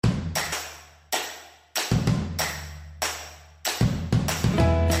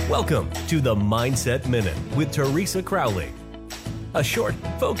Welcome to the Mindset Minute with Teresa Crowley. A short,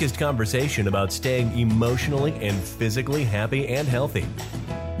 focused conversation about staying emotionally and physically happy and healthy.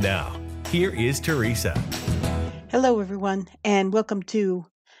 Now, here is Teresa. Hello, everyone, and welcome to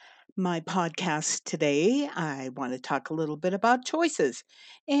my podcast today. I want to talk a little bit about choices.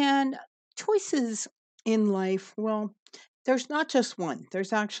 And choices in life, well, there's not just one,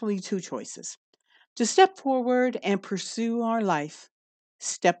 there's actually two choices. To step forward and pursue our life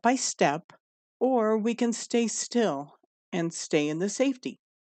step by step, or we can stay still and stay in the safety,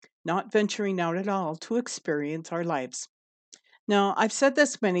 not venturing out at all to experience our lives. Now, I've said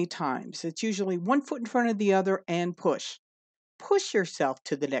this many times. It's usually one foot in front of the other and push. Push yourself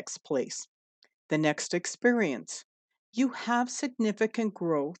to the next place, the next experience. You have significant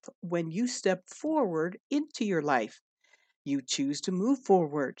growth when you step forward into your life. You choose to move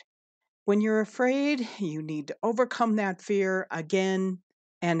forward. When you're afraid, you need to overcome that fear again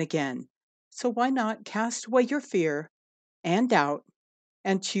and again. So why not cast away your fear and doubt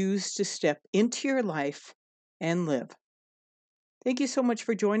and choose to step into your life and live? Thank you so much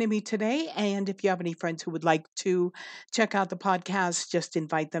for joining me today. And if you have any friends who would like to check out the podcast, just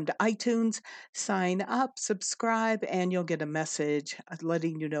invite them to iTunes, sign up, subscribe, and you'll get a message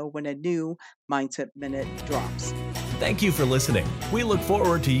letting you know when a new Mindset Minute drops. Thank you for listening. We look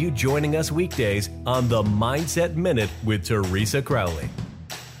forward to you joining us weekdays on the Mindset Minute with Teresa Crowley.